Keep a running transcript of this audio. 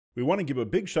We want to give a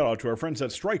big shout out to our friends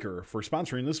at Stryker for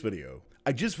sponsoring this video.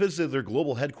 I just visited their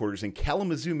global headquarters in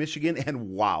Kalamazoo, Michigan,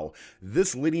 and wow,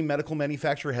 this leading medical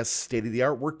manufacturer has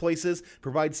state-of-the-art workplaces,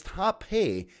 provides top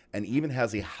pay, and even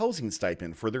has a housing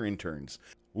stipend for their interns.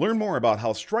 Learn more about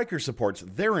how Stryker supports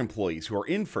their employees who are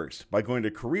in first by going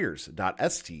to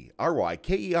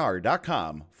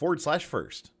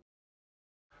careers.stryker.com/first.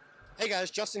 Hey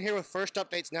guys, Justin here with First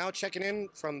Updates Now, checking in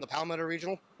from the Palmetto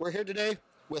Regional. We're here today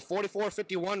with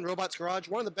 4451 ROBOTZ Garage,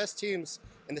 one of the best teams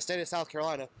in the state of South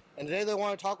Carolina. And today they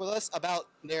want to talk with us about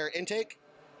their intake.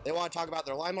 They want to talk about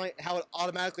their limelight, how it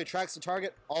automatically tracks the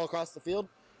target all across the field.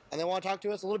 And they want to talk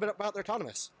to us a little bit about their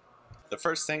autonomous. The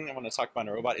first thing I want to talk about in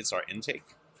a robot is our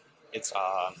intake. It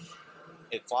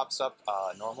flops up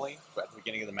normally at the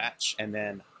beginning of the match, and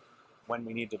then when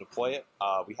we need to deploy it,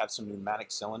 we have some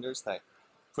pneumatic cylinders that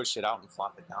push it out and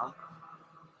flop it down.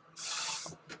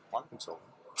 One controller.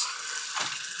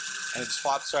 And it just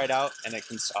flops right out, and it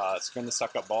can spin the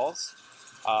suck-up balls.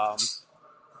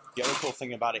 The other cool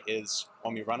thing about it is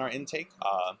when we run our intake,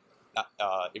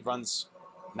 it runs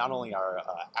not only our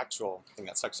actual thing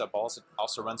that sucks up balls, it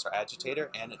also runs our agitator,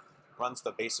 and it runs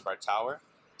the base of our tower,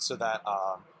 so that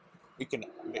we can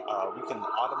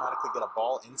automatically get a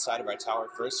ball inside of our tower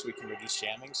first, so we can reduce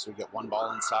jamming. So we get one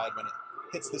ball inside. When it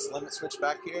hits this limit switch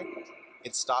back here,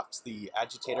 it stops the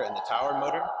agitator and the tower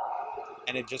motor.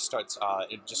 And it just starts.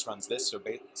 It just runs this, so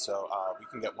we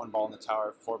can get one ball in the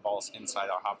tower, 4 balls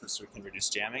inside our hopper, so we can reduce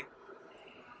jamming.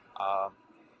 I'll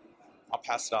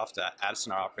pass it off to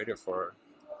Addison, our operator, for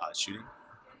shooting.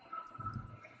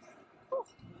 I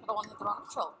don't want to hit the wrong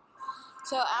control.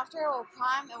 So after we'll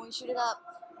prime and we shoot it up,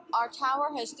 our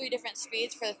tower has 3 different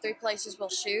speeds for the 3 places we'll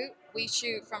shoot. We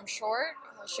shoot from short,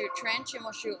 we'll shoot trench, and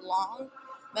we'll shoot long.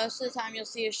 Most of the time, you'll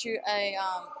see us shoot a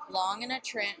long and a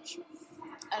trench,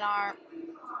 and our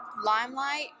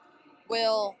limelight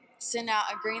will send out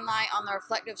a green light on the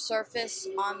reflective surface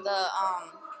on the,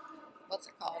 what's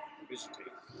it called? Vision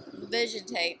tape. Vision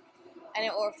tape. And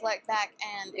it will reflect back,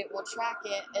 and it will track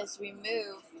it as we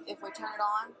move if we turn it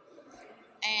on.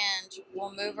 And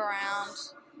we'll move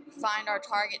around, find our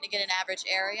target to get an average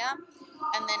area.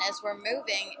 And then as we're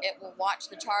moving, it will watch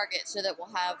the target so that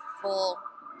we'll have full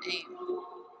aim.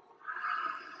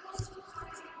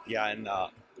 Yeah, and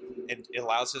it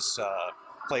allows us to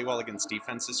play well against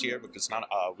defense this year, because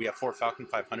we have 4 Falcon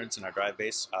 500s in our drive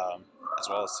base, as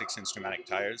well as 6-inch pneumatic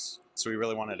tires. So we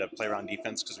really wanted to play around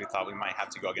defense because we thought we might have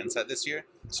to go against that this year.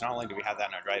 So not only do we have that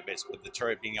in our drive base, but the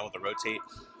turret being able to rotate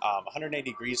 180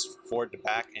 degrees forward to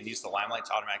back and use the limelight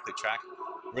to automatically track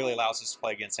really allows us to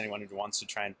play against anyone who wants to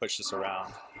try and push us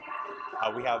around.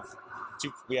 We have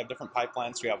different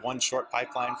pipelines. We have one short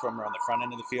pipeline from around the front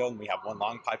end of the field, and we have one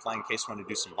long pipeline in case we want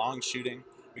to do some long shooting.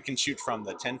 We can shoot from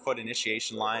the 10-foot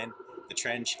initiation line, the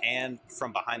trench, and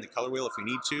from behind the color wheel if we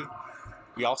need to.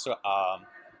 We also,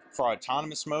 for our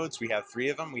autonomous modes, we have 3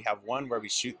 of them. We have one where we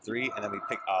shoot 3, and then we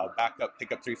pick up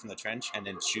 3 from the trench, and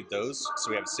then shoot those. So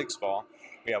we have a 6-ball.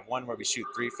 We have one where we shoot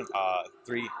 3 from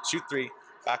shoot 3,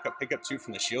 back up, pick up 2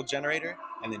 from the shield generator,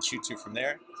 and then shoot 2 from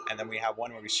there. And then we have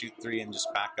one where we shoot 3 and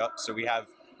just back up. So we're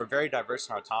very diverse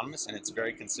in our autonomous, and it's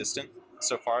very consistent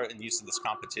so far in use of this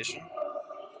competition.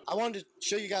 I wanted to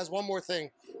show you guys one more thing.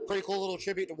 Pretty cool little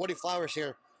tribute to Woody Flowers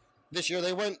here. This year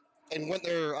they named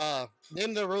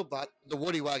their robot the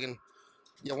Woody Wagon.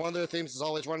 Yeah, one of their themes is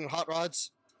always running hot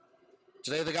rods.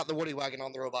 Today they got the Woody Wagon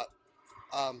on the robot.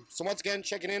 So once again,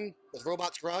 checking in with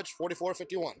ROBOTZ Garage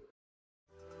 4451.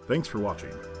 Thanks for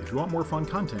watching. If you want more fun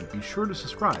content, be sure to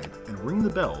subscribe and ring the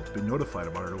bell to be notified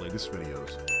about our latest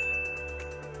videos.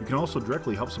 You can also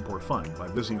directly help support Fun by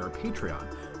visiting our Patreon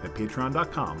at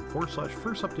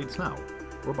patreon.com/firstupdatesnow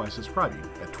or by subscribing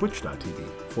at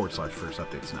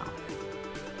twitch.tv/firstupdatesnow.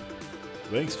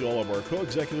 Thanks to all of our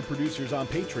co-executive producers on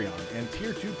Patreon and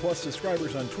Tier 2 Plus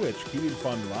subscribers on Twitch, keeping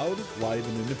Fun loud, live,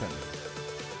 and independent.